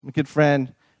my good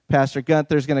friend, Pastor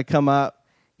Gunther, is going to come up.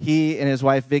 He and his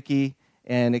wife, Vicki,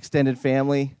 and extended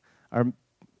family are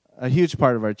a huge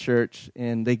part of our church,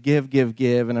 and they give,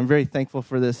 and I'm very thankful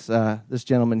for this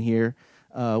gentleman here.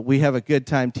 We have a good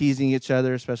time teasing each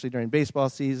other, especially during baseball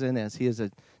season, as he is a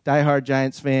diehard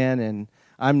Giants fan, and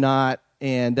I'm not,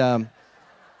 and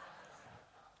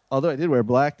although I did wear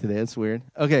black today, it's weird.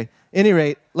 Okay, any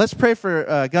rate, let's pray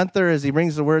for Gunther as he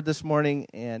brings the word this morning,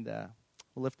 and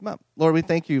we'll lift him up. Lord, we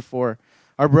thank you for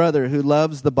our brother who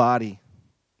loves the body.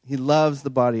 He loves the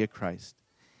body of Christ.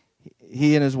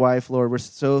 He and his wife, Lord, we're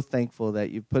so thankful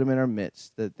that you put them in our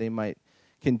midst, that they might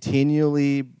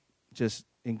continually just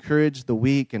encourage the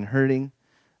weak and hurting,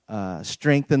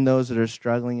 strengthen those that are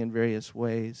struggling in various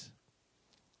ways.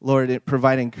 Lord,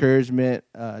 provide encouragement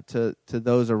to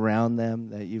those around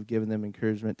them, that you've given them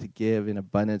encouragement to give in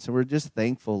abundance. And we're just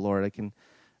thankful, Lord.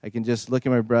 I can just look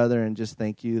at my brother and just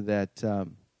thank you that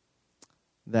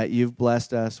you've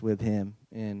blessed us with him,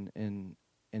 and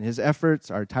his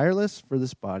efforts are tireless for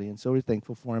this body, and so we're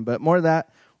thankful for him. But more than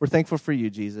that, we're thankful for you,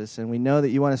 Jesus, and we know that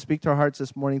you want to speak to our hearts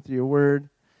this morning through your word.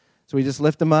 So we just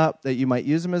lift him up, that you might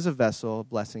use him as a vessel, a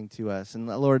blessing to us. And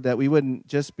Lord, that we wouldn't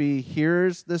just be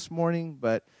hearers this morning,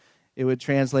 but it would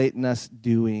translate in us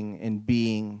doing and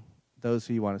being those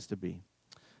who you want us to be.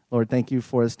 Lord, thank you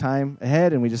for this time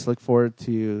ahead, and we just look forward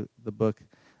to the book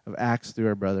of Acts through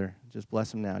our brother. Just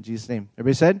bless him now. In Jesus' name.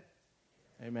 Everybody said?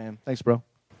 Amen. Thanks, bro.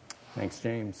 Thanks,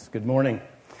 James. Good morning.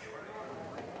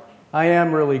 I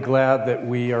am really glad that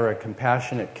we are a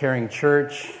compassionate, caring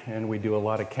church, and we do a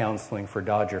lot of counseling for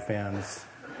Dodger fans.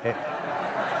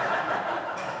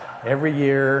 Every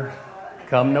year,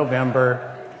 come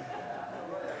November,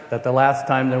 that the last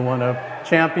time they won a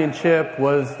championship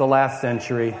was the last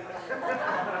century.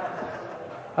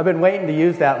 I've been waiting to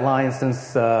use that line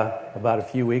since about a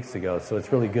few weeks ago, so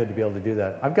it's really good to be able to do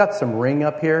that. I've got some ring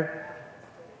up here.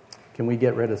 Can we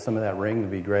get rid of some of that ring?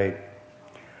 That'd be great.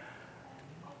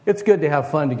 It's good to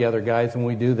have fun together, guys, when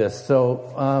we do this.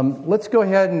 So let's go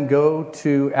ahead and go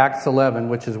to Acts 11,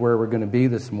 which is where we're going to be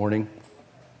this morning.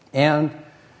 And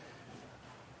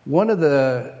we're going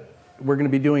to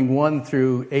be doing 1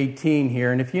 through 18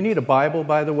 here. And if you need a Bible,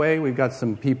 by the way, we've got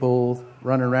some people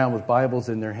running around with Bibles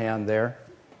in their hand there.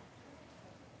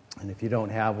 And if you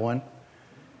don't have one.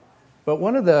 But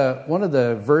one of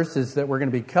the verses that we're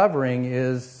going to be covering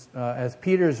is as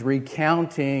Peter's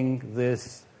recounting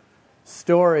this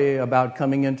story about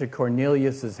coming into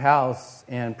Cornelius' house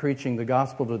and preaching the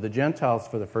gospel to the Gentiles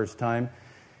for the first time,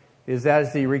 is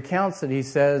as he recounts it, he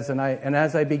says, and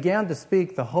as I began to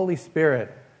speak, the Holy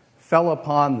Spirit fell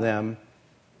upon them,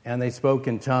 and they spoke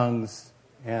in tongues,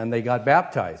 and they got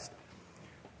baptized.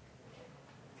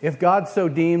 If God so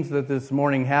deems that this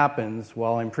morning happens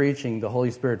while I'm preaching, the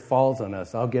Holy Spirit falls on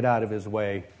us, I'll get out of his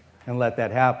way and let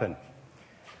that happen.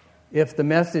 If the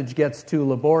message gets too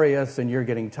laborious and you're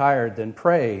getting tired, then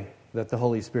pray that the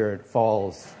Holy Spirit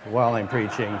falls while I'm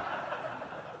preaching,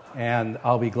 and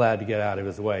I'll be glad to get out of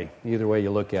his way. Either way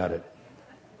you look at it.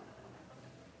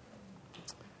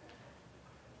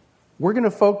 We're going to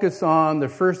focus on the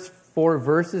first 4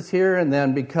 verses here, and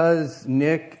then because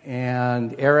Nick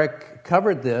and Eric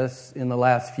covered this in the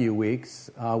last few weeks,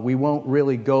 we won't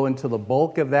really go into the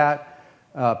bulk of that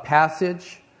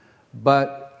passage,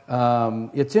 but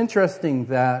it's interesting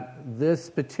that this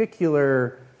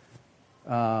particular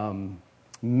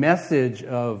message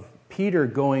of Peter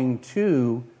going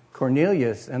to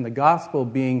Cornelius and the gospel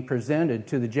being presented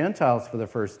to the Gentiles for the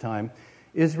first time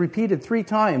is repeated 3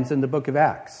 times in the book of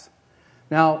Acts.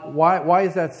 Now, why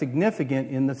is that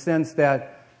significant? In the sense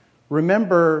that,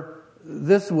 remember,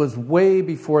 this was way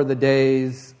before the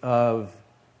days of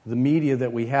the media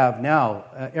that we have now.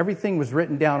 Everything was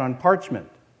written down on parchment.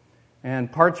 And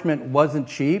parchment wasn't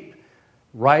cheap.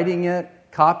 Writing it,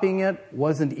 copying it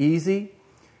wasn't easy.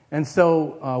 And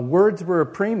so words were a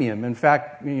premium. In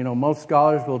fact, most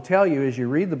scholars will tell you as you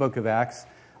read the book of Acts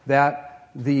that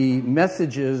the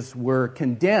messages were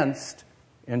condensed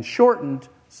and shortened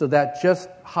so that just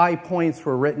high points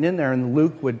were written in there, and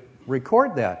Luke would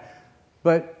record that.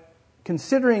 But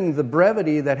considering the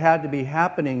brevity that had to be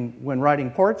happening when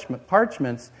writing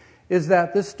parchments, is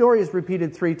that this story is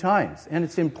repeated 3 times. And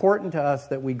it's important to us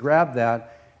that we grab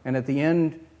that, and at the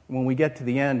end, when we get to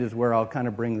the end, is where I'll kind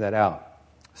of bring that out.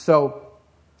 So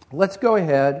let's go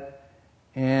ahead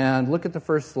and look at the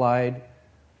first slide,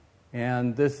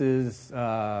 and this is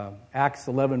Acts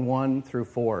 11:1 through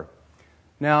 4.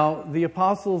 Now, the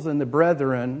apostles and the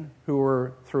brethren who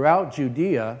were throughout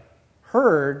Judea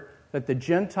heard that the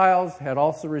Gentiles had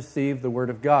also received the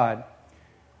word of God.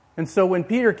 And so when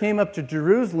Peter came up to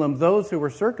Jerusalem, those who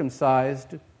were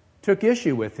circumcised took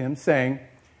issue with him, saying,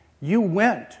 You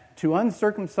went to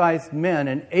uncircumcised men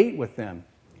and ate with them.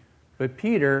 But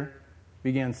Peter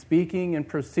began speaking and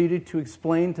proceeded to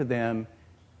explain to them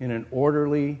in an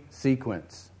orderly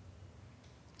sequence.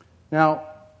 Now,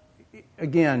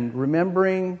 again,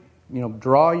 remembering,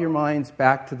 draw your minds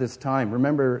back to this time.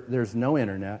 Remember, there's no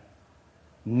internet,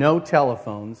 no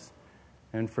telephones,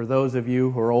 and for those of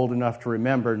you who are old enough to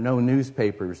remember, no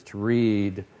newspapers to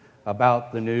read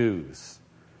about the news.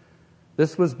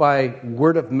 This was by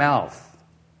word of mouth,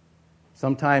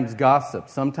 sometimes gossip,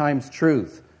 sometimes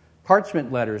truth.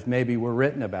 Parchment letters maybe were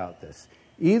written about this.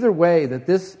 Either way, that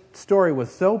this story was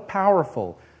so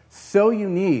powerful, so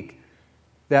unique,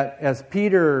 that as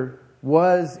Peter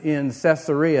was in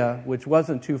Caesarea, which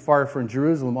wasn't too far from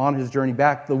Jerusalem, on his journey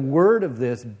back, the word of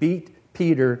this beat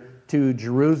Peter to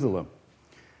Jerusalem.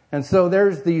 And so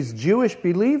there's these Jewish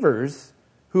believers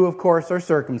who, of course, are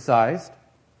circumcised.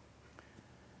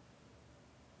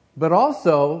 But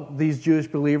also, these Jewish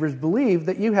believers believed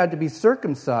that you had to be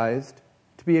circumcised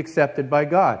to be accepted by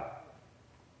God,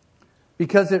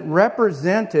 because it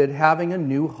represented having a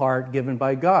new heart given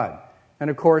by God. And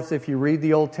of course, if you read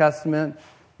the Old Testament,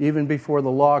 even before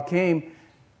the law came,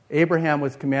 Abraham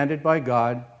was commanded by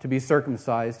God to be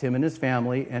circumcised, him and his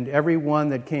family, and everyone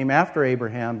that came after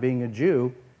Abraham, being a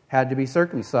Jew, had to be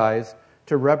circumcised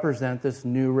to represent this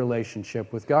new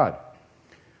relationship with God.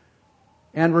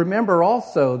 And remember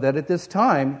also that at this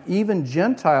time, even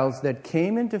Gentiles that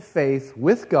came into faith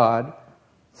with God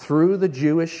through the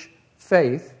Jewish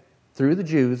faith, through the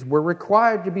Jews, were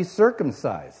required to be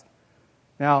circumcised.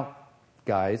 Now,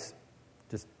 guys,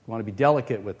 just want to be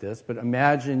delicate with this, but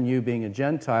imagine you being a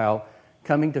Gentile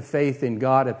coming to faith in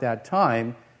God at that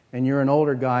time, and you're an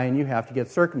older guy and you have to get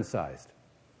circumcised.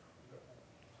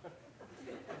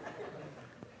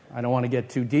 I don't want to get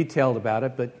too detailed about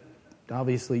it, but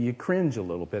obviously you cringe a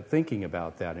little bit thinking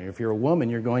about that. And if you're a woman,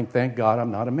 you're going, thank God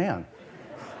I'm not a man.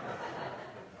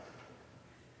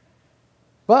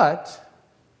 But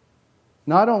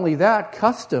not only that,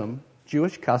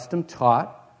 Jewish custom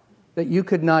taught that you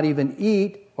could not even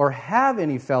eat or have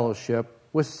any fellowship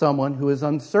with someone who is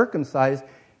uncircumcised,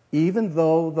 even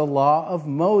though the law of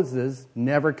Moses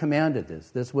never commanded this.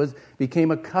 This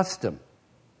became a custom,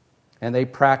 and they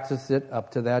practiced it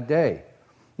up to that day.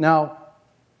 Now,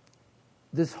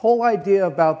 this whole idea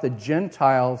about the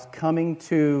Gentiles coming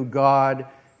to God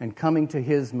and coming to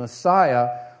his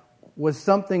Messiah was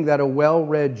something that a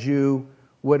well-read Jew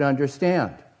would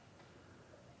understand.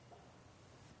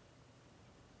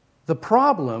 The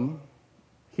problem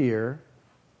here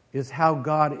is how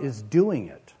God is doing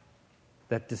it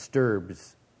that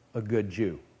disturbs a good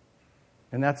Jew.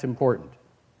 And that's important.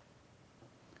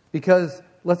 Because,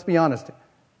 let's be honest,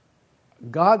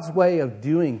 God's way of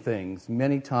doing things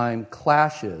many times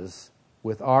clashes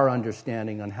with our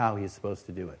understanding on how he's supposed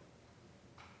to do it.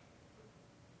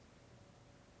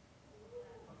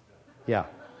 Yeah.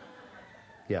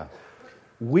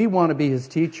 We want to be his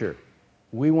teacher.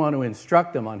 We want to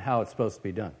instruct him on how it's supposed to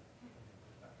be done.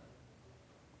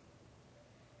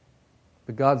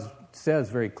 But God says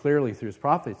very clearly through his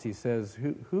prophets, he says,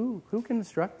 who can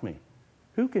instruct me?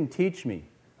 Who can teach me?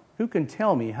 Who can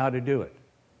tell me how to do it?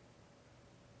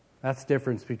 That's the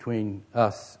difference between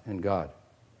us and God.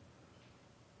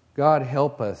 God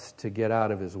help us to get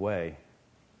out of his way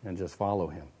and just follow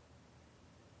him.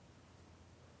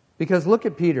 Because look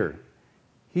at Peter.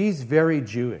 He's very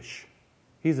Jewish.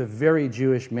 He's a very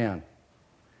Jewish man.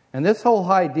 And this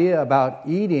whole idea about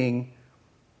eating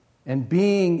and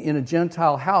being in a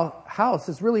Gentile house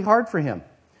is really hard for him.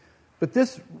 But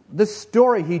this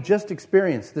story he just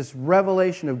experienced, this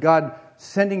revelation of God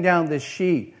sending down this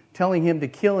sheet, telling him to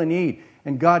kill and eat,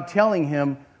 and God telling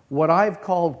him, what I've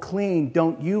called clean,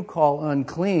 don't you call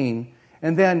unclean,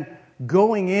 and then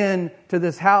going in to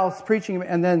this house, preaching,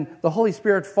 and then the Holy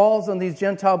Spirit falls on these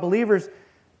Gentile believers,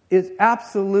 is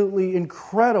absolutely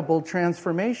incredible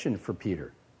transformation for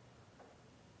Peter.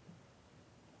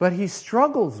 But he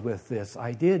struggles with this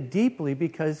idea deeply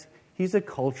because he's a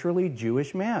culturally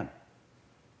Jewish man.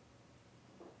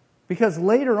 Because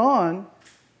later on,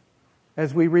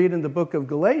 as we read in the book of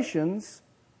Galatians,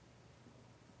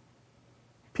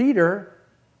 Peter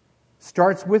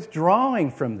starts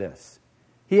withdrawing from this.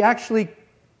 He actually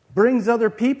brings other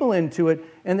people into it,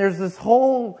 and there's this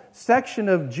whole section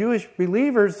of Jewish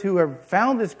believers who have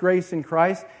found this grace in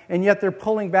Christ, and yet they're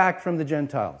pulling back from the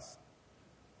Gentiles.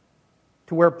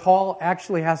 To where Paul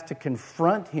actually has to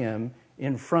confront him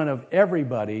in front of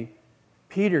everybody.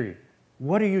 Peter,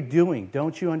 what are you doing?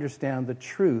 Don't you understand the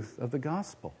truth of the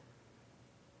gospel?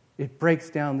 It breaks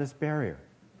down this barrier.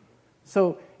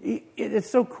 So it's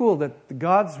so cool that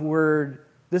God's word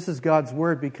this is God's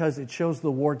Word because it shows the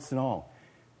warts and all.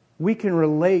 We can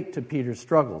relate to Peter's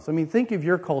struggles. I mean, think of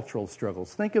your cultural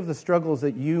struggles. Think of the struggles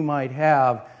that you might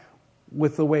have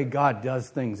with the way God does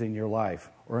things in your life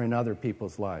or in other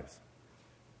people's lives.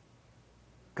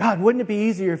 God, wouldn't it be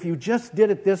easier if you just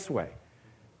did it this way?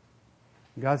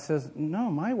 God says, no,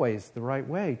 my way is the right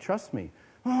way. Trust me.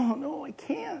 Oh, no, I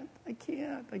can't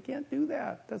do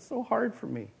that. That's so hard for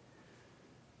me.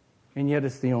 And yet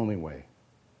it's the only way.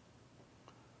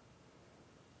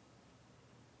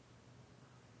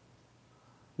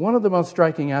 One of the most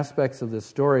striking aspects of this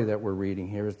story that we're reading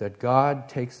here is that God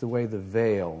takes away the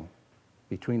veil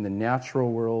between the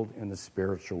natural world and the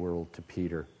spiritual world to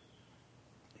Peter.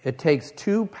 It takes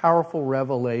two powerful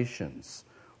revelations.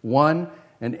 One,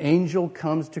 an angel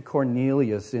comes to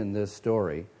Cornelius in this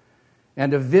story,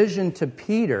 and a vision to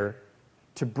Peter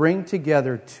to bring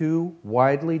together two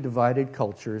widely divided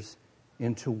cultures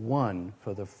into one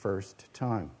for the first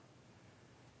time.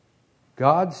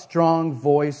 God's strong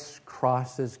voice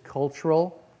crosses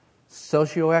cultural,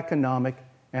 socioeconomic,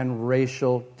 and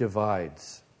racial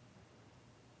divides.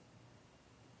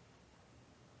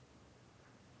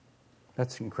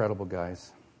 That's incredible,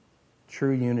 guys.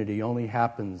 True unity only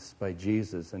happens by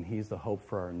Jesus, and He's the hope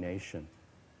for our nation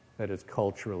that is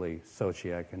culturally,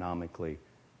 socioeconomically,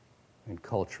 and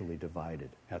culturally divided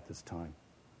at this time.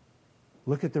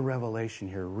 Look at the revelation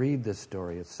here. Read this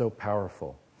story. It's so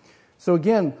powerful. So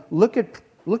again, look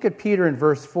at Peter in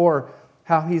verse 4,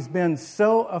 how he's been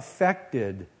so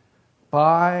affected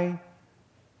by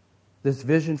this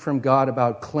vision from God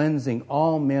about cleansing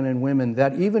all men and women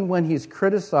that even when he's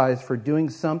criticized for doing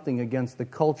something against the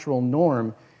cultural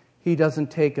norm, he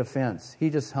doesn't take offense. He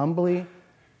just humbly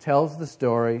tells the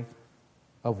story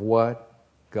of what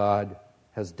God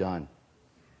has done.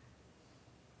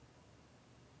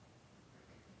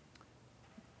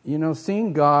 You know,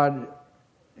 seeing God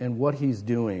and what He's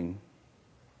doing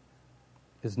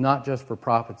is not just for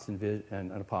prophets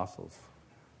and apostles.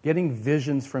 Getting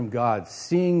visions from God,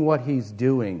 seeing what He's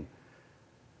doing.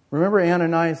 Remember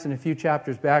Ananias in a few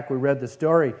chapters back, we read the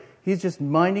story. He's just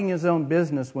minding his own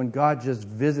business when God just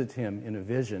visits him in a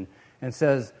vision and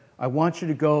says, I want you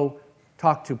to go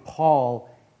talk to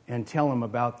Paul and tell him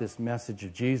about this message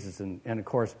of Jesus. And of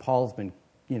course, Paul's been,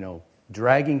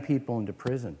 dragging people into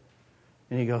prison.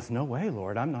 And he goes, no way,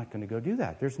 Lord, I'm not going to go do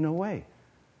that. There's no way.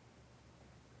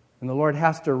 And the Lord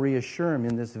has to reassure him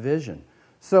in this vision.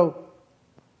 So,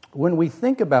 when we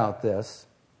think about this,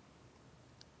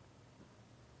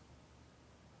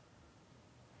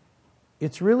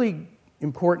 it's really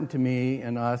important to me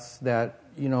and us that,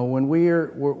 when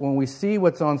we see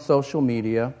what's on social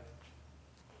media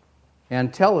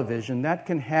and television, that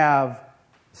can have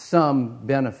some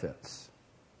benefits.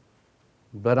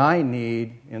 But I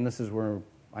need, and this is where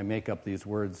I make up these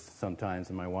words sometimes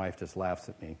and my wife just laughs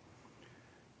at me,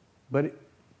 but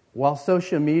while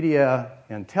social media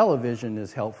and television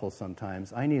is helpful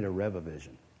sometimes, I need a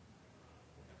revision.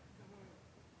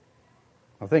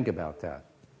 Now think about that.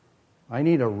 I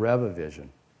need a revision,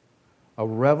 a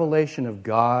revelation of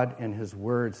God and His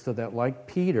Word so that like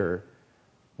Peter,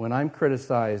 when I'm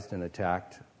criticized and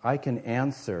attacked, I can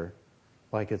answer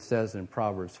like it says in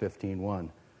Proverbs 15:1,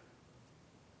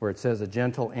 where it says, a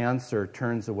gentle answer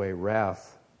turns away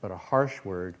wrath, but a harsh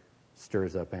word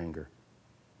stirs up anger.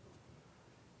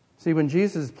 See, when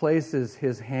Jesus places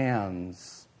His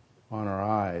hands on our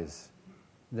eyes,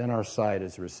 then our sight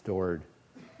is restored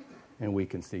and we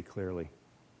can see clearly.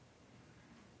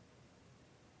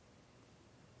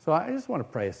 So I just want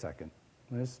to pray a second.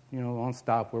 I'll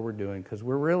stop what we're doing because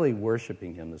we're really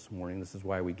worshiping Him this morning. This is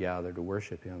why we gather, to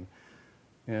worship Him.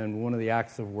 And one of the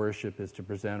acts of worship is to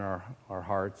present our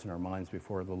hearts and our minds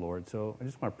before the Lord. So I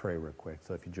just want to pray real quick.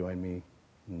 So if you join me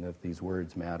and if these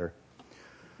words matter.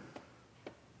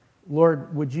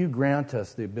 Lord, would you grant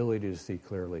us the ability to see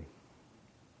clearly?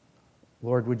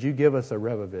 Lord, would you give us a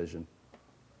revision?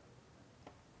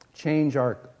 Change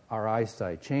our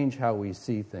eyesight. Change how we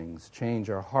see things.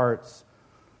 Change our hearts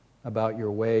about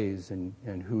your ways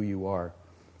and who you are.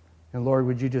 And Lord,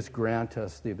 would you just grant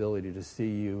us the ability to see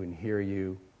you and hear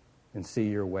you and see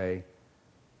your way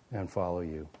and follow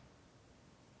you.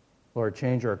 Lord,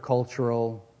 change our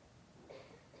cultural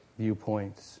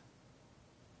viewpoints.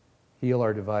 Heal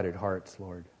our divided hearts,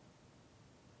 Lord.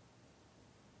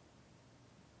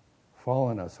 Fall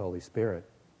on us, Holy Spirit.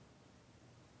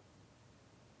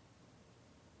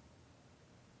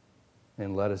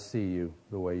 And let us see you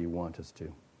the way you want us to.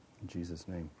 In Jesus'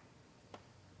 name.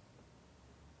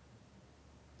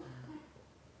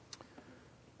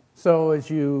 So as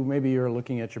you're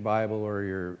looking at your Bible or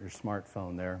your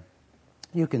smartphone there,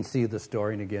 You can see the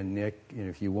story, and again, Nick,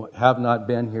 if you have not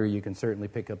been here, you can certainly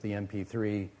pick up the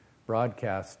MP3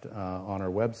 broadcast on our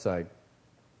website.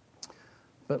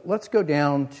 But let's go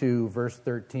down to verse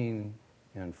 13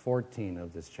 and 14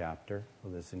 of this chapter,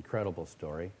 of this incredible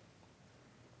story.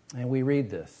 And we read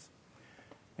this.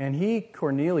 And he,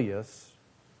 Cornelius,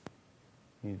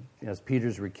 as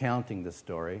Peter's recounting the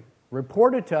story,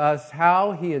 reported to us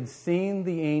how he had seen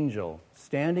the angel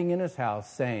standing in his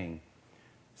house, saying,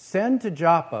 "Send to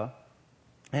Joppa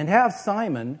and have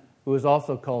Simon, who is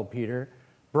also called Peter,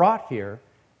 brought here,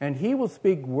 and he will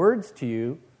speak words to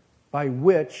you by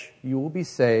which you will be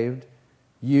saved,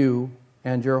 you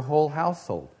and your whole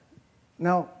household."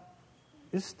 Now,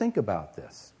 just think about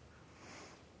this.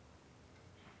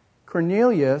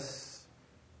 Cornelius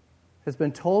has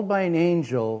been told by an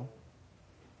angel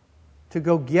to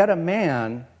go get a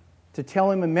man to tell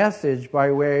him a message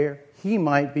by where he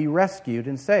might be rescued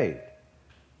and saved.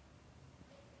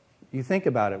 You think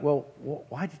about it. Well,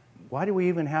 why do we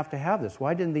even have to have this?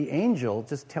 Why didn't the angel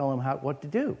just tell him what to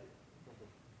do?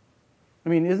 I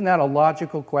mean, isn't that a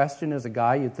logical question as a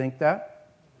guy? You'd think that?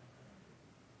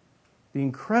 The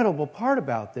incredible part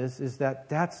about this is that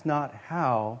that's not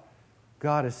how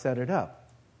God has set it up.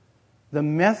 The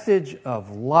message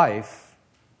of life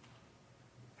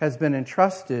has been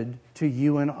entrusted to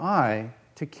you and I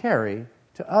to carry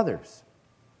to others.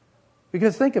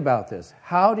 Because think about this.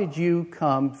 How did you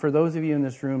come, for those of you in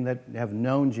this room that have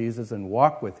known Jesus and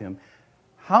walked with him,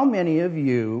 how many of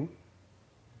you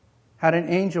had an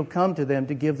angel come to them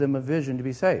to give them a vision to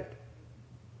be saved?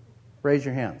 Raise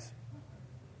your hands.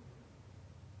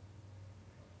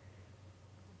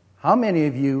 How many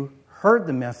of you heard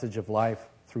the message of life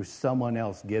through someone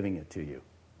else giving it to you?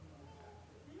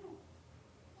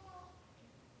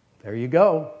 There you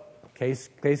go.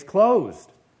 Case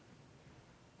closed.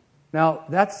 Now,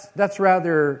 that's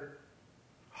rather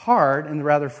hard and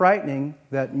rather frightening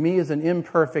that me as an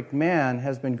imperfect man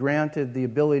has been granted the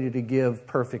ability to give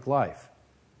perfect life.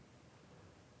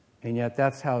 And yet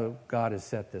that's how God has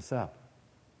set this up.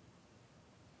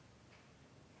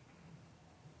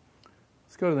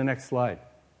 Let's go to the next slide.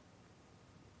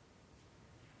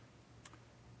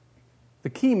 The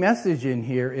key message in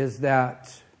here is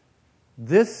that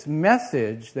this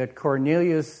message that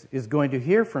Cornelius is going to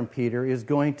hear from Peter is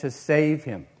going to save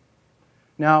him.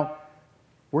 Now,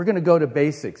 we're going to go to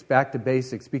basics, back to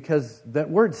basics, because that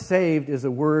word saved is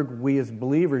a word we as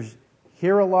believers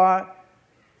hear a lot,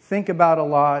 think about a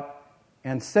lot,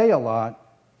 and say a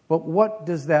lot, but what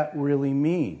does that really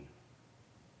mean?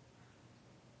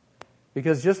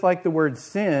 Because just like the word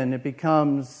sin, it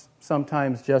becomes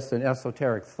sometimes just an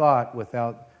esoteric thought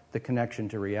without the connection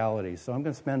to reality. So I'm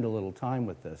going to spend a little time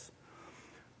with this.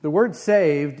 The word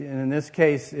saved, and in this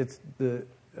case it's the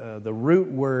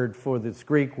root word for this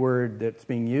Greek word that's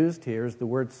being used here is the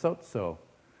word sozo,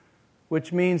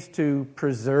 which means to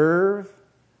preserve,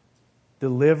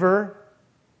 deliver,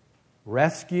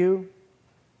 rescue,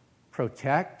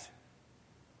 protect,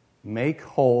 make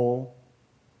whole,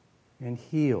 and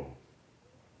heal.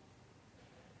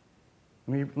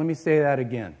 Let me say that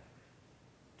again.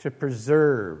 To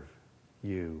preserve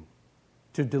you,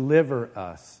 to deliver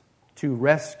us, to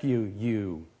rescue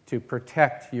you, to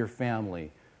protect your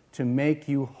family, to make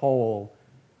you whole,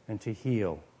 and to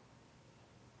heal.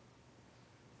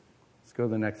 Let's go to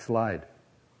the next slide.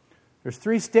 There's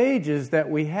 3 stages that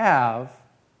we have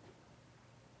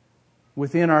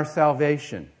within our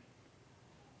salvation.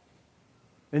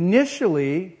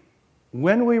 Initially,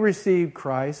 when we receive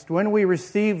Christ, when we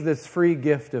receive this free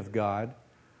gift of God,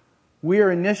 we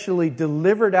are initially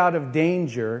delivered out of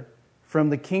danger from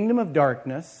the kingdom of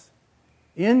darkness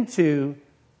into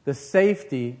the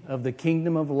safety of the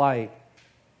kingdom of light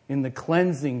in the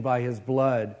cleansing by His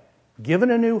blood,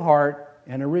 given a new heart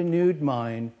and a renewed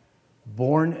mind,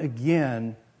 born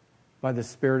again by the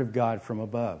Spirit of God from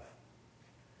above.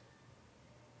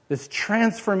 This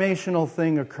transformational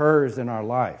thing occurs in our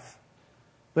life,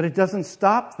 but it doesn't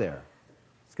stop there.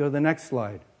 Let's go to the next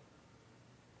slide.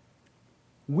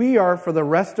 We are, for the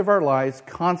rest of our lives,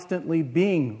 constantly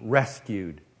being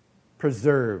rescued,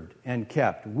 preserved, and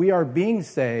kept. We are being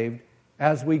saved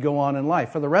as we go on in life.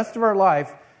 For the rest of our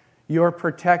life, you're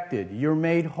protected, you're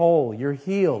made whole, you're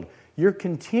healed, you're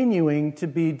continuing to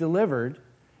be delivered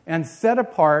and set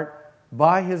apart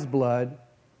by His blood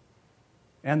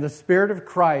and the Spirit of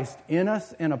Christ in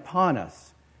us and upon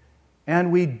us.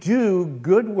 And we do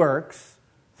good works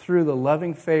through the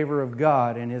loving favor of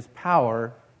God and His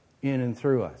power in and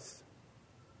through us.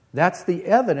 That's the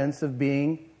evidence of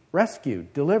being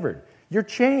rescued, delivered. You're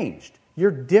changed. You're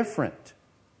different.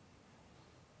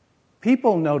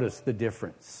 People notice the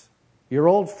difference. Your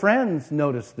old friends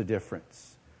notice the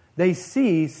difference. They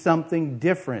see something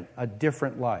different, a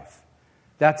different life.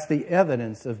 That's the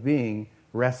evidence of being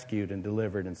rescued and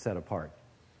delivered and set apart.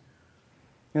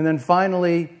 And then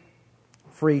finally,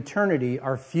 for eternity,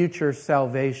 our future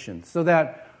salvation, so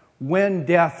that when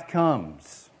death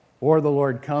comes, or the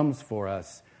Lord comes for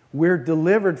us, we're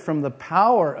delivered from the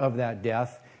power of that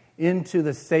death into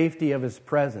the safety of His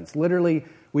presence. Literally,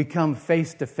 we come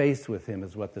face to face with Him,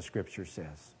 is what the Scripture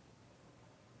says.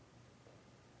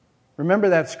 Remember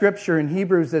that Scripture in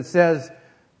Hebrews that says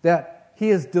that He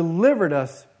has delivered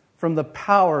us from the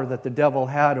power that the devil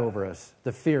had over us,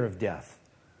 the fear of death,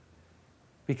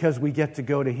 because we get to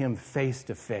go to Him face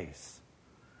to face.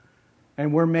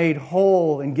 And we're made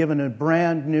whole and given a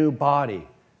brand new body.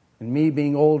 And me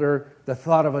being older, the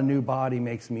thought of a new body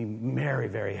makes me very,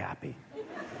 very happy.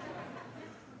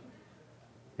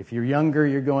 If you're younger,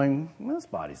 you're going, well, this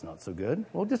body's not so good.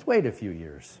 Well, just wait a few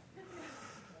years.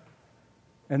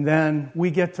 And then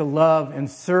we get to love and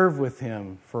serve with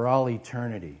Him for all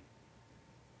eternity.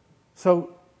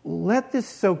 So let this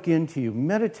soak into you.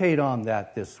 Meditate on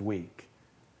that this week.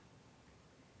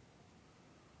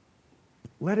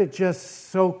 Let it just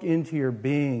soak into your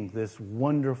being, this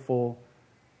wonderful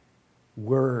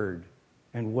word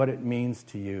and what it means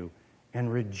to you.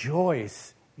 And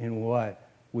rejoice in what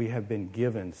we have been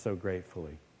given so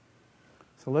gratefully.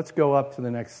 So let's go up to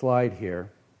the next slide here.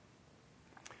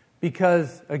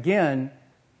 Because, again,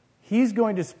 He's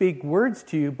going to speak words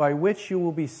to you by which you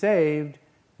will be saved,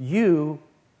 you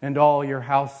and all your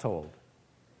household.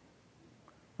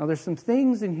 Now, there's some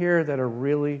things in here that are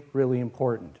really, really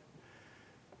important.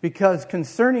 Because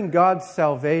concerning God's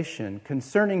salvation,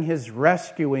 concerning His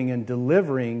rescuing and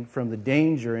delivering from the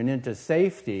danger and into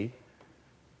safety,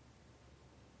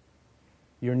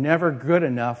 you're never good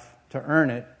enough to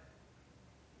earn it,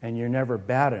 and you're never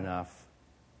bad enough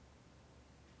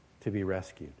to be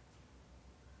rescued.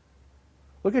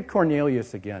 Look at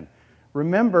Cornelius again.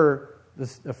 Remember,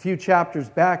 a few chapters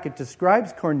back, it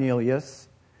describes Cornelius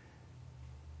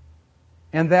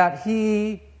and that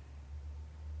he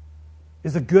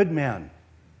is a good man.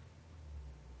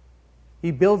 He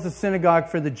builds a synagogue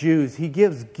for the Jews. He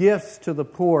gives gifts to the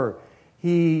poor.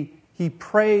 He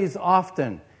prays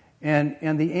often.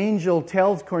 And the angel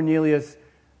tells Cornelius,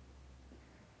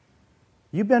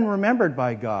 you've been remembered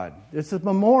by God. It's a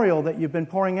memorial that you've been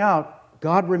pouring out.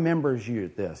 God remembers you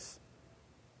this.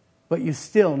 But you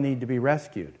still need to be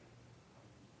rescued.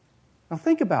 Now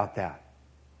think about that.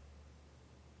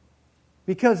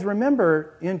 Because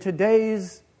remember, in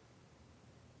today's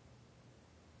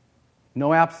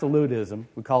no absolutism,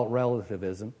 we call it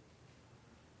relativism,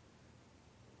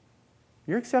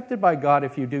 you're accepted by God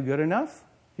if you do good enough.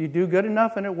 If you do good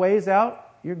enough and it weighs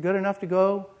out, you're good enough to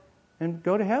go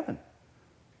to heaven.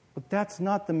 But that's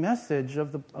not the message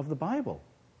of the Bible.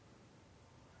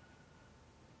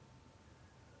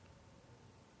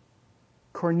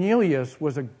 Cornelius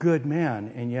was a good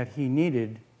man, and yet he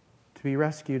needed to be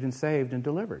rescued and saved and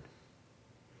delivered.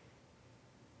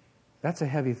 That's a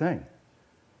heavy thing.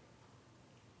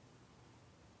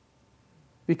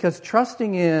 Because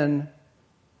trusting in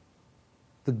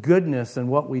the goodness and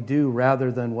what we do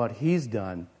rather than what He's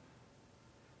done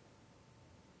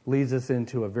leads us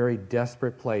into a very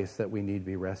desperate place that we need to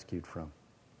be rescued from.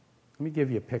 Let me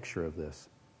give you a picture of this.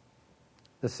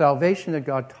 The salvation that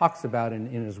God talks about in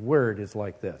His Word is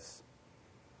like this.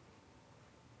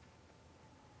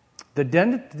 The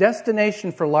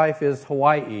destination for life is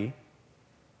Hawaii.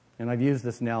 And I've used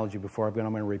this analogy before, but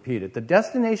I'm going to repeat it. The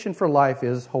destination for life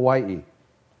is Hawaii.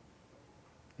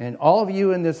 And all of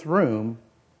you in this room,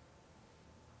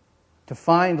 to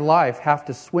find life, have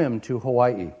to swim to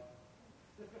Hawaii.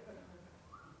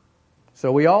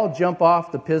 So we all jump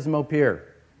off the Pismo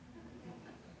Pier.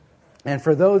 And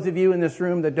for those of you in this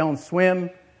room that don't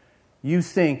swim, you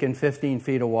sink in 15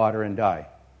 feet of water and die.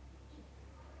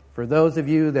 For those of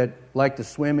you that like to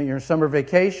swim at your summer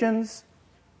vacations,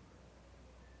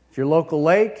 it's your local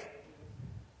lake,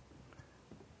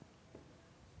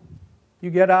 you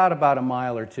get out about a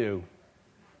mile or two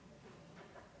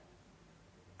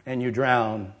and you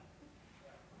drown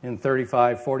in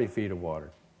 35, 40 feet of water.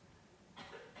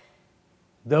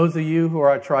 Those of you who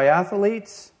are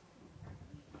triathletes,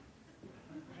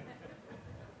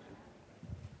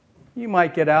 you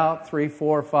might get out 3,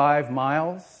 4, 5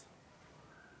 miles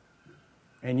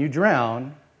and you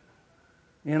drown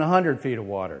in 100 feet of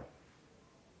water.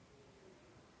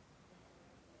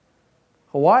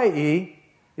 Hawaii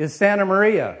is Santa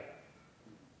Maria,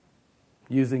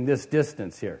 using this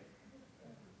distance here.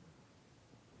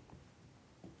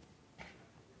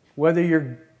 Whether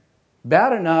you're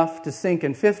bad enough to sink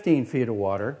in 15 feet of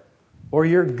water or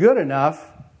you're good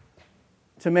enough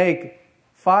to make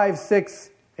 5, 6,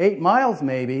 8 miles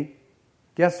maybe,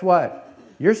 guess what?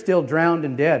 You're still drowned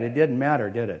and dead. It didn't matter,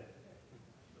 did it?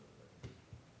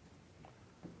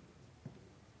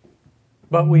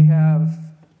 But we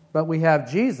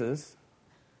have Jesus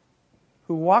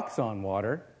who walks on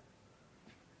water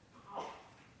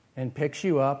and picks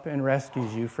you up and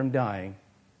rescues you from dying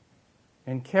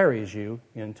and carries you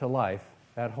into life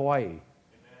at Hawaii.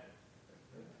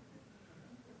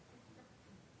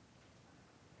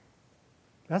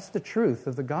 That's the truth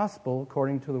of the gospel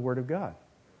according to the Word of God.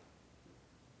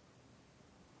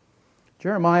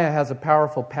 Jeremiah has a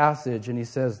powerful passage, and he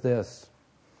says this.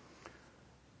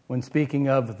 When speaking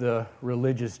of the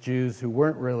religious Jews who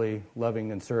weren't really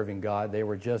loving and serving God, they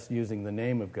were just using the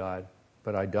name of God,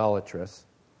 but idolatrous.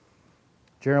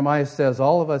 Jeremiah says,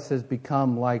 all of us has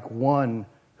become like one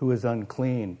who is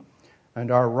unclean,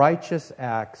 and our righteous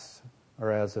acts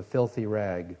are as a filthy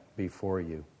rag before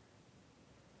you.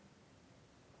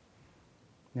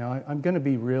 Now, I'm going to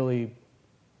be really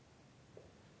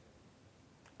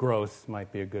gross,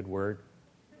 might be a good word.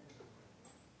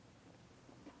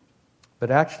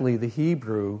 But actually, the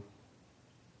Hebrew,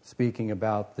 speaking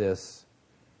about this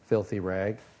filthy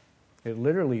rag, it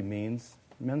literally means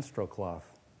menstrual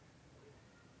cloth.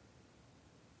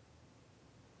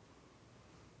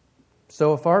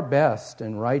 So if our best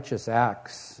and righteous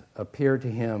acts appear to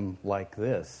him like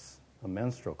this, a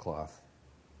menstrual cloth,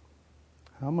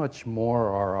 how much more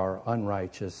are our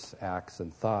unrighteous acts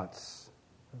and thoughts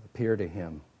appear to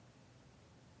him?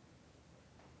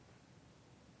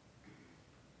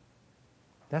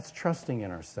 That's trusting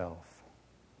in ourselves.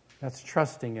 That's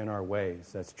trusting in our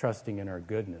ways. That's trusting in our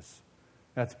goodness.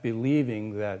 That's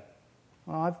believing that,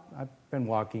 I've been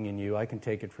walking in you. I can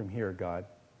take it from here, God.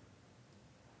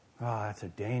 That's a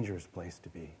dangerous place to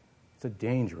be. It's a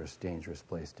dangerous, dangerous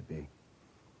place to be.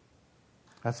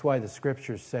 That's why the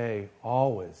scriptures say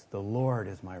always, the Lord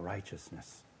is my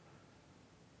righteousness.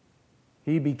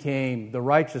 The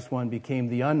righteous one became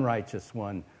the unrighteous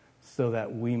one so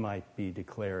that we might be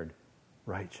declared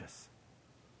righteous.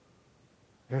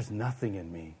 There's nothing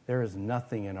in me. There is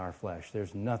nothing in our flesh.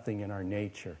 There's nothing in our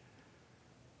nature.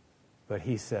 But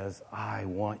he says, I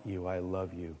want you. I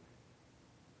love you.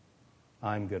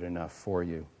 I'm good enough for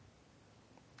you.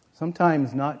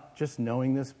 Sometimes not just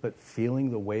knowing this, but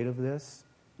feeling the weight of this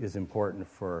is important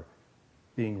for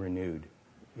being renewed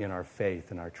in our faith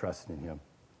and our trust in him.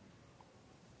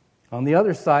 On the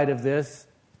other side of this,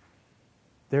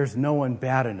 there's no one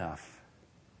bad enough.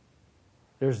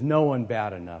 There's no one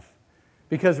bad enough.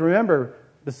 Because remember,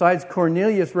 besides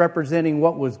Cornelius representing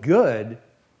what was good,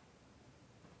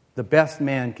 the best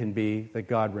man can be that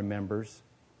God remembers,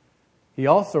 he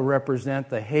also represents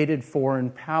the hated foreign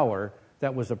power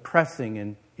that was oppressing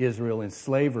in Israel in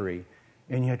slavery.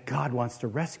 And yet God wants to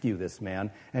rescue this man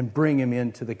and bring him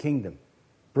into the kingdom,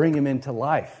 bring him into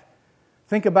life.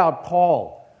 Think about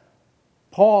Paul.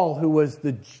 Paul, who was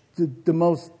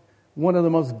one of the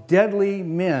most deadly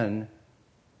men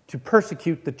to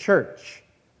persecute the church.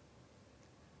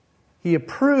 He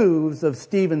approves of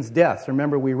Stephen's death.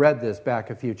 Remember, we read this back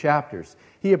a few chapters.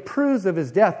 He approves of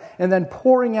his death and then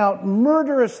pouring out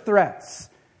murderous threats.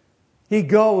 He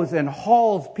goes and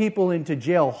hauls people into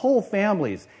jail, whole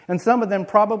families, and some of them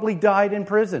probably died in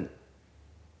prison.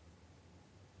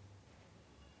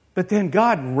 But then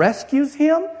God rescues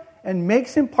him and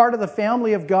makes him part of the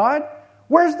family of God?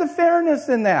 Where's the fairness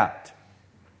in that?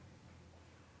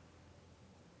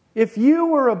 If you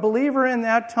were a believer in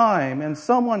that time and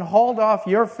someone hauled off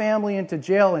your family into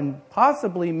jail and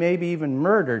possibly maybe even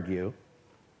murdered you,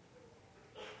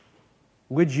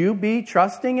 would you be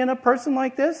trusting in a person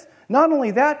like this? Not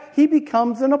only that, he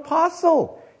becomes an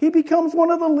apostle. He becomes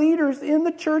one of the leaders in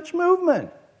the church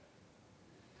movement.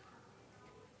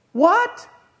 What?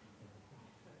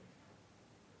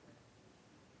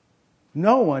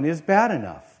 No one is bad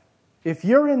enough. If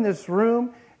you're in this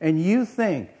room and you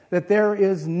think that there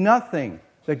is nothing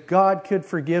that God could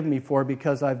forgive me for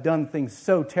because I've done things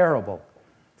so terrible,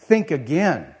 think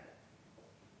again.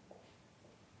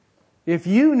 If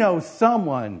you know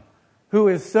someone who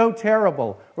is so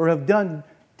terrible or have done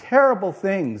terrible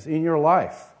things in your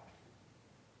life,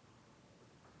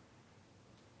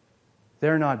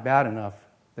 they're not bad enough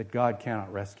that God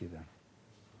cannot rescue them.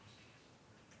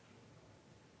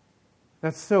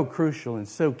 That's so crucial and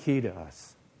so key to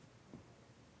us.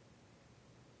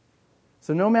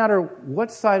 So no matter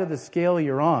what side of the scale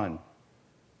you're on,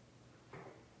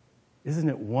 isn't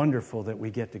it wonderful that we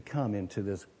get to come into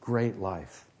this great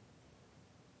life?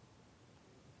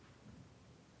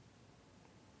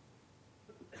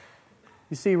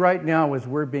 You see, right now as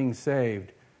we're being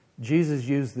saved, Jesus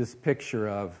used this picture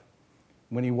of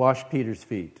when he washed Peter's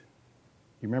feet.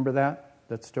 You remember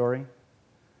that story?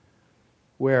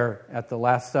 Where at the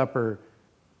Last Supper,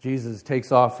 Jesus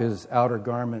takes off his outer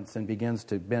garments and begins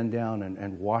to bend down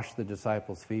and wash the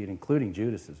disciples' feet, including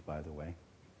Judas's, by the way.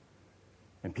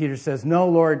 And Peter says, "No,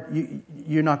 Lord,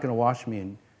 you're not going to wash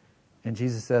me." And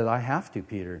Jesus said, "I have to,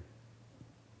 Peter.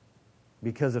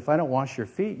 Because if I don't wash your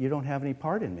feet, you don't have any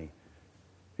part in me.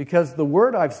 Because the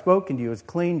word I've spoken to you has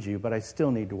cleaned you, but I still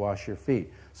need to wash your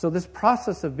feet." So this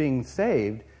process of being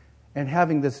saved and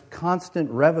having this constant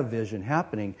revision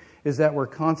happening is that we're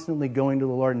constantly going to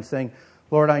the Lord and saying,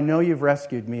 "Lord, I know you've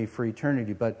rescued me for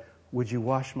eternity, but would you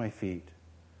wash my feet?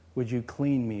 Would you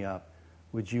clean me up?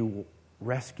 Would you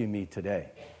rescue me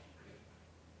today?"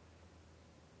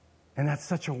 And that's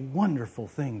such a wonderful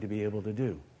thing to be able to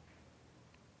do.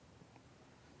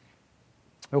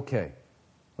 Okay,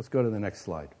 let's go to the next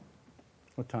slide.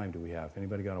 What time do we have?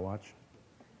 Anybody got to watch?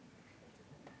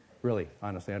 Really,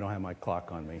 honestly, I don't have my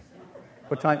clock on me.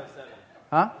 What time?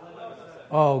 Huh?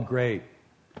 Oh, great.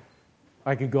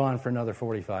 I could go on for another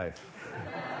 45.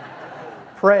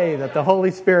 Pray that the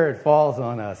Holy Spirit falls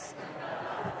on us.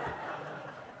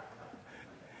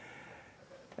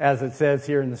 As it says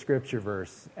here in the scripture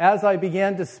verse, "As I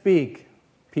began to speak,"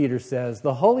 Peter says,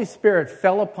 "the Holy Spirit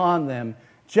fell upon them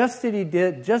just as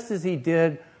he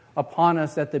did upon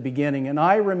us at the beginning. And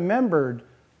I remembered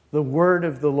the word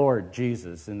of the Lord,"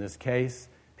 Jesus in this case,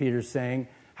 Peter's saying,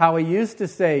 "how he used to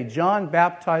say, 'John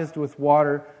baptized with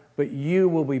water, but you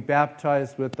will be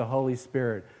baptized with the Holy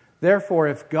Spirit.' Therefore,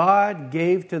 if God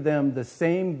gave to them the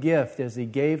same gift as he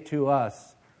gave to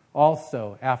us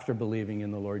also after believing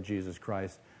in the Lord Jesus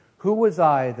Christ, who was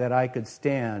I that I could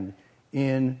stand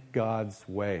in God's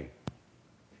way?"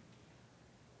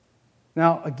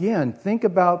 Now, again, think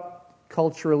about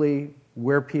culturally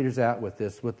where Peter's at with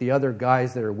this, with the other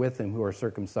guys that are with him who are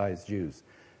circumcised Jews.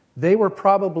 They were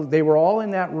all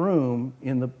in that room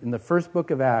in the first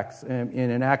book of Acts,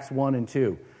 in Acts 1 and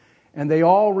 2. And they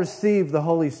all received the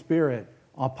Holy Spirit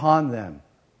upon them,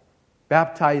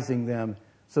 baptizing them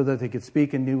so that they could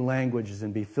speak in new languages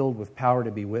and be filled with power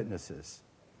to be witnesses.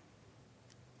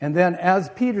 And then as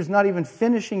Peter's not even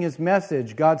finishing his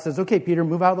message, God says, "Okay, Peter,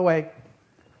 move out of the way."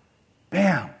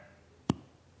 Bam!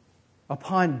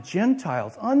 Upon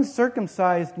Gentiles,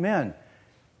 uncircumcised men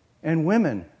and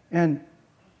women. And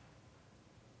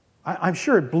I'm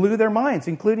sure it blew their minds,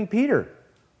 including Peter.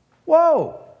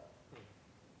 Whoa!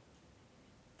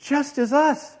 Just as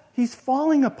us, he's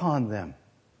falling upon them.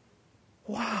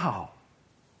 Wow!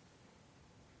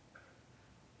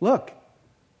 Look,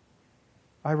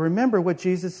 I remember what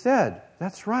Jesus said.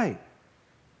 That's right.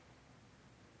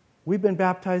 We've been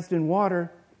baptized in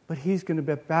water, but he's going to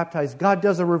be baptized. God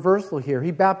does a reversal here.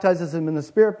 He baptizes them in the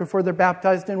Spirit before they're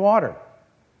baptized in water.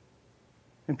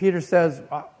 And Peter says,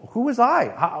 "Who was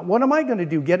I? What am I going to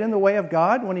do? Get in the way of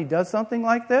God when he does something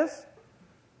like this?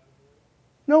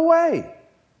 No way."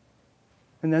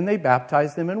 And then they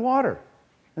baptize them in water.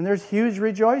 And there's huge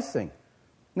rejoicing.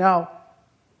 Now,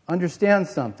 understand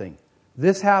something.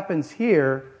 This happens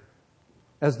here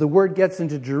as the word gets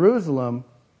into Jerusalem.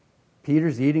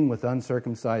 Peter's eating with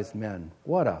uncircumcised men.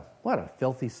 What a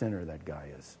filthy sinner that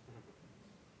guy is.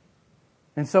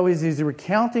 And so as he's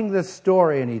recounting this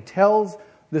story and he tells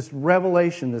this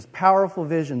revelation, this powerful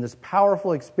vision, this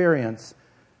powerful experience,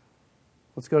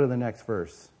 let's go to the next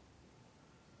verse.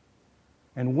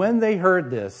 "And when they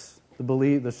heard this,"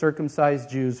 the circumcised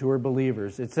Jews who were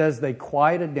believers, it says they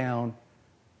quieted down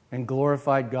and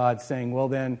glorified God, saying, "Well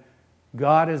then,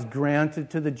 God has granted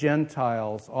to the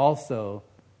Gentiles also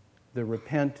the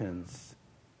repentance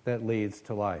that leads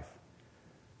to life."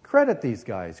 Credit these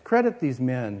guys, credit these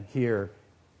men here,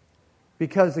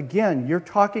 because again, you're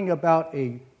talking about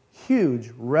a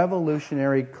huge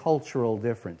revolutionary cultural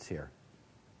difference here.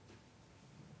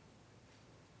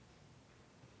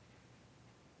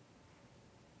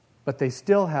 But they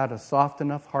still had a soft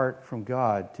enough heart from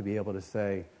God to be able to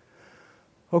say,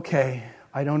 "Okay,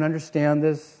 I don't understand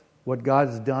this. What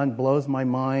God's done blows my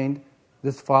mind.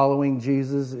 This following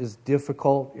Jesus is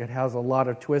difficult. It has a lot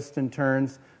of twists and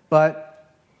turns. But,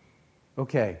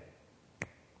 okay,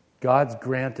 God's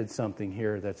granted something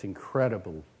here that's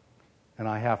incredible. And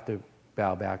I have to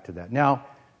bow back to that." Now,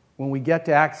 when we get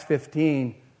to Acts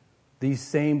 15, these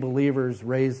same believers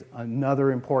raise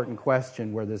another important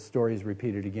question where this story is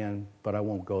repeated again, but I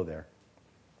won't go there.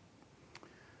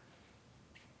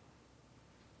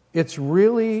 It's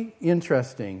really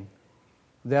interesting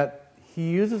that he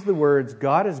uses the words,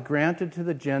 "God has granted to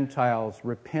the Gentiles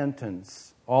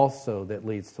repentance also that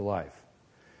leads to life."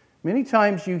 Many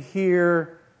times you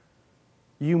hear,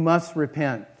 "You must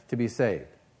repent to be saved."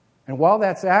 And while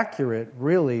that's accurate,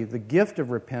 really, the gift of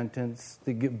repentance,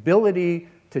 the ability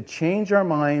to change our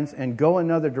minds and go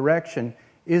another direction,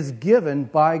 is given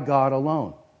by God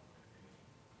alone.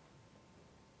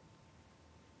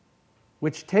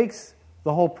 Which takes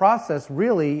the whole process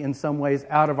really, in some ways,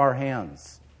 out of our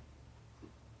hands.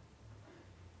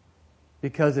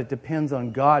 Because it depends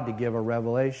on God to give a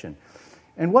revelation.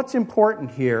 And what's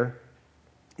important here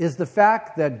is the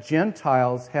fact that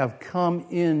Gentiles have come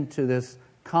into this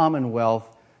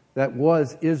commonwealth that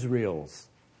was Israel's.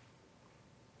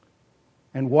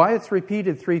 And why it's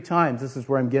repeated 3 times, this is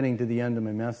where I'm getting to the end of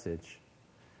my message.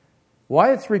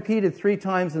 Why it's repeated 3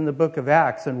 times in the book of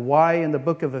Acts and why in the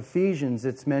book of Ephesians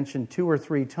it's mentioned 2 or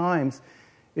 3 times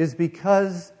is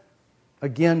because,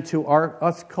 again, to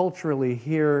us culturally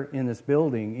here in this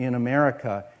building, in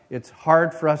America, it's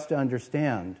hard for us to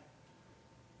understand.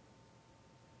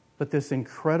 But this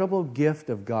incredible gift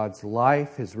of God's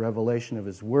life, His revelation of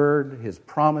His Word, His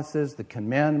promises, the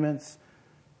commandments,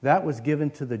 that was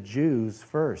given to the Jews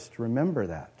first. Remember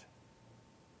that.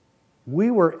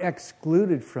 We were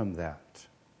excluded from that.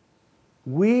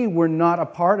 We were not a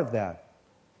part of that.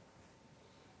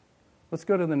 Let's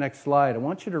go to the next slide. I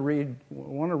want to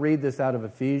read this out of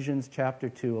Ephesians chapter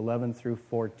 2, 11 through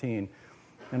 14.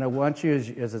 And I want you,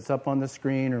 as it's up on the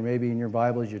screen or maybe in your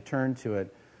Bible as you turn to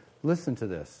it, listen to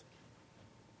this.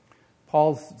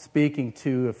 Paul's speaking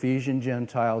to Ephesian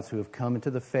Gentiles who have come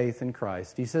into the faith in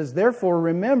Christ. He says, "Therefore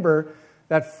remember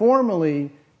that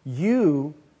formerly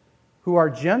you who are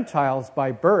Gentiles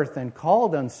by birth and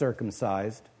called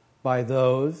uncircumcised by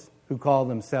those who call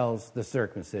themselves the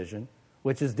circumcision,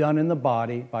 which is done in the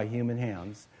body by human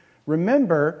hands.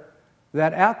 Remember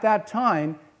that at that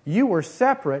time you were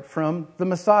separate from the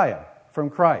Messiah, from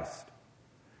Christ,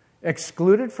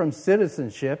 excluded from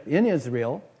citizenship in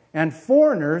Israel, and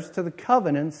foreigners to the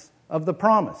covenants of the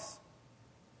promise,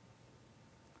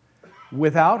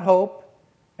 without hope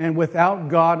and without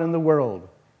God in the world.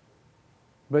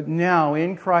 But now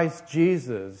in Christ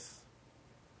Jesus,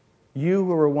 you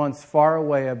who were once far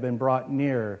away have been brought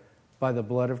near by the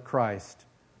blood of Christ.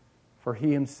 For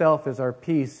He Himself is our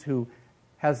peace, who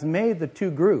has made the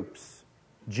 2 groups,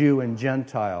 Jew and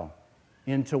Gentile,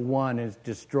 into one, and has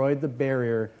destroyed the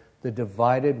barrier, the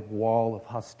divided wall of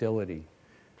hostility."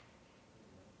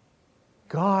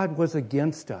 God was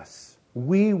against us.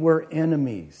 We were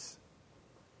enemies.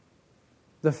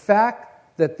 The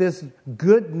fact that this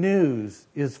good news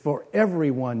is for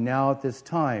everyone now at this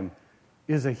time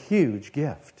is a huge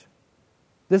gift.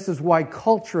 This is why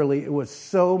culturally it was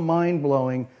so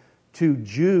mind-blowing to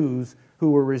Jews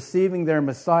who were receiving their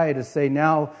Messiah to say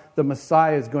now the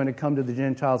Messiah is going to come to the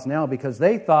Gentiles now, because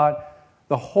they thought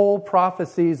the whole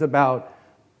prophecies about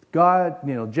God,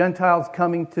 Gentiles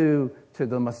coming to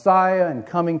the Messiah and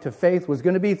coming to faith was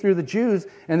going to be through the Jews,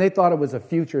 and they thought it was a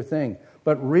future thing.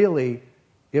 But really,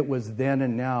 it was then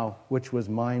and now, which was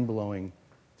mind-blowing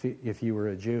if you were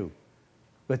a Jew.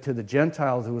 But to the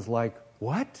Gentiles, it was like,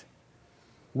 what?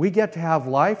 We get to have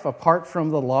life apart from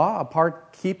the law,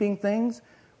 apart keeping things?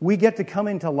 We get to come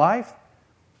into life?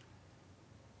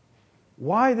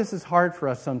 Why this is hard for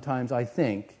us sometimes, I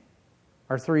think,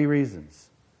 are 3 reasons.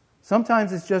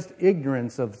 Sometimes it's just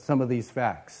ignorance of some of these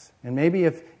facts. And maybe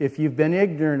if you've been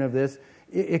ignorant of this,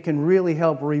 it can really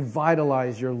help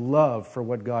revitalize your love for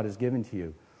what God has given to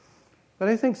you. But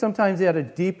I think sometimes at a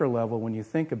deeper level, when you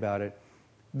think about it,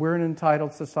 we're an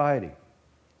entitled society.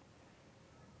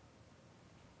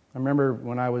 I remember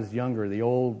when I was younger, the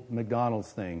old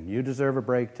McDonald's thing. You deserve a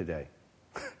break today.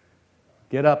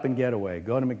 Get up and get away.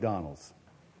 Go to McDonald's.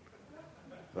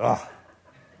 Ugh.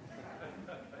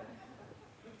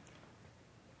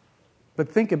 But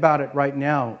think about it right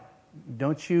now.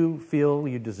 Don't you feel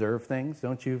you deserve things?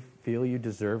 Don't you feel you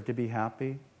deserve to be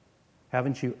happy?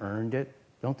 Haven't you earned it?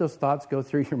 Don't those thoughts go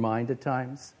through your mind at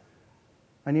times?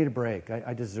 I need a break.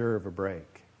 I deserve a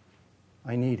break.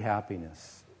 I need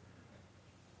happiness.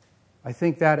 I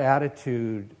think that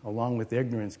attitude, along with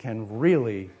ignorance, can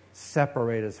really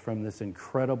separate us from this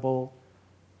incredible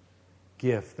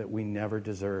gift that we never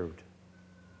deserved.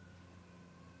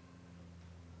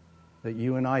 That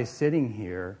you and I sitting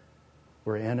here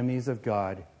were enemies of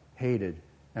God, hated,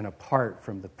 and apart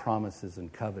from the promises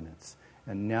and covenants.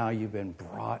 And now you've been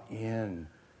brought in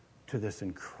to this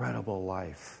incredible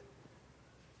life.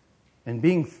 And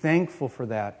being thankful for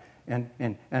that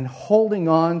and holding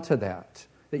on to that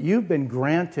you've been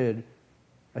granted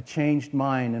a changed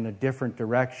mind in a different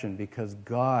direction because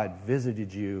God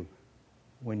visited you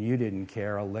when you didn't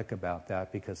care a lick about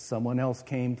that, because someone else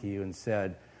came to you and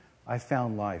said, I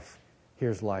found life.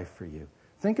 Here's life for you.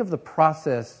 Think of the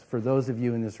process for those of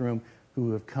you in this room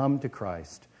who have come to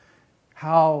Christ.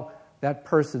 How that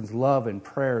person's love and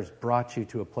prayers brought you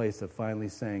to a place of finally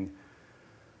saying,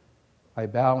 I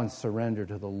bow and surrender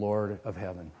to the Lord of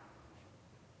heaven.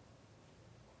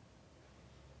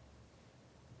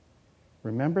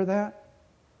 Remember that?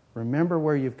 Remember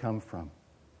where you've come from.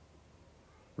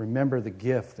 Remember the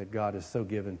gift that God has so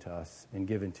given to us and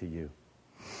given to you.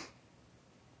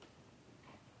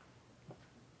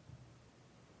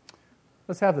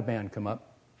 Let's have the band come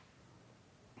up,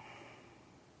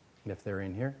 if they're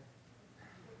in here.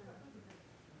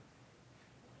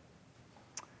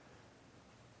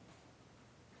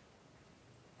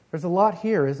 There's a lot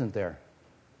here, isn't there?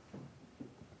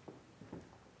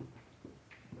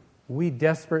 We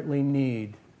desperately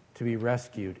need to be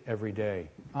rescued every day.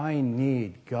 I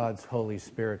need God's Holy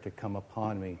Spirit to come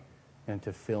upon me and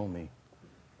to fill me.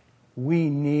 We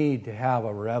need to have a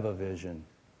Revivision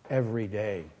every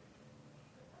day.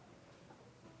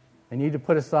 I need to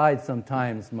put aside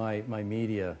sometimes my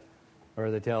media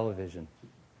or the television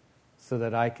so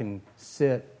that I can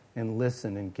sit and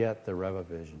listen and get the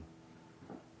Revivision.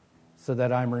 So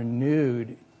that I'm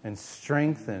renewed and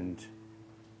strengthened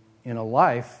in a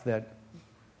life that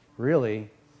really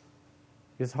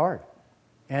is hard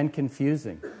and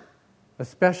confusing,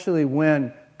 especially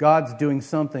when God's doing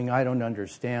something I don't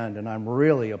understand and I'm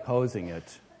really opposing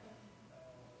it.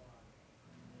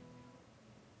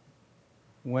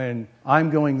 When I'm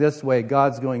going this way,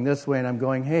 God's going this way, and I'm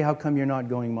going, hey, how come you're not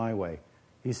going my way?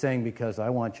 He's saying, because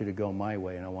I want you to go my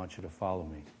way and I want you to follow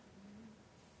me.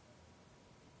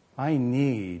 I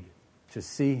need to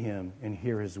see Him and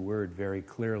hear His word very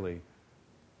clearly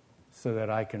so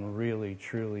that I can really,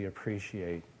 truly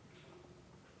appreciate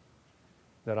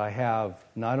that I have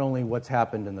not only what's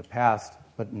happened in the past,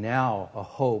 but now a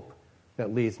hope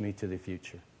that leads me to the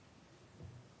future.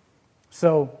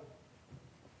 So,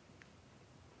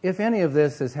 if any of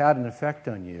this has had an effect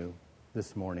on you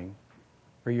this morning,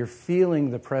 or you're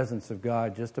feeling the presence of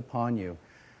God just upon you,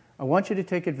 I want you to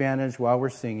take advantage while we're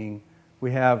singing.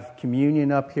 We have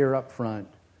communion up here up front,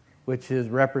 which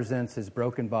represents His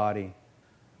broken body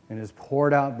and His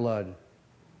poured out blood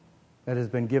that has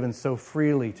been given so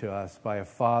freely to us by a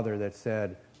Father that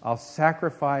said, I'll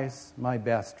sacrifice my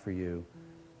best for you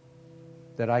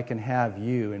that I can have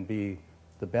you and be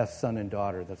the best son and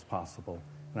daughter that's possible.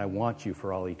 And I want you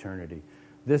for all eternity.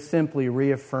 This simply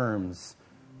reaffirms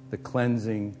the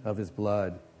cleansing of His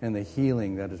blood and the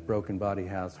healing that His broken body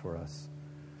has for us.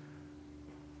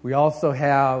 We also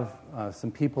have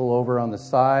some people over on the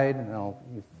side. Now,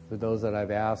 for those that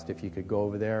I've asked, if you could go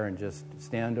over there and just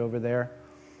stand over there.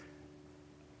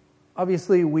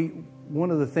 Obviously,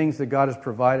 one of the things that God has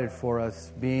provided for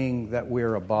us, being that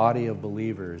we're a body of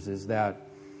believers, is that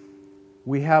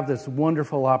we have this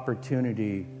wonderful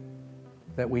opportunity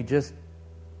that we just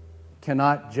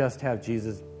cannot just have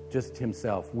Jesus, just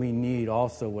Himself. We need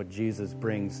also what Jesus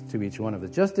brings to each one of us.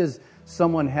 Just as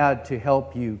someone had to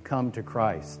help you come to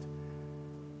Christ,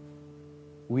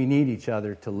 we need each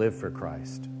other to live for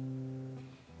Christ.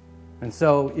 And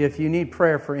so if you need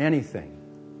prayer for anything,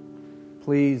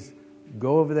 please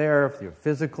go over there if you have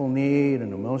physical need,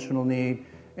 an emotional need.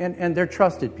 And they're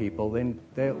trusted people.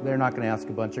 They're not going to ask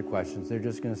a bunch of questions. They're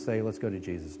just going to say, let's go to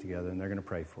Jesus together, and they're going to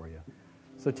pray for you.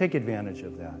 So take advantage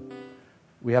of that.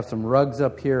 We have some rugs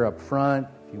up here up front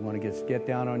if you want to just get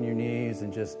down on your knees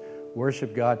and just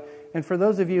worship God. And for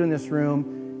those of you in this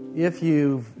room, if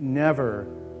you've never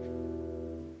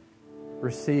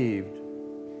received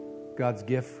God's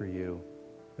gift for you,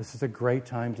 this is a great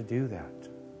time to do that.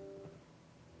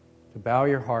 To bow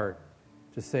your heart,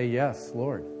 to say, yes,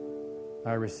 Lord,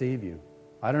 I receive you.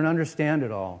 I don't understand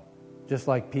it all, just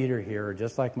like Peter here, or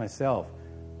just like myself.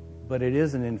 But it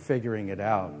isn't in figuring it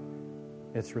out.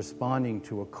 It's responding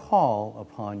to a call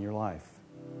upon your life.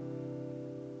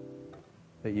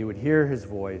 That you would hear His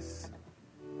voice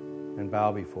and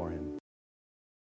bow before Him.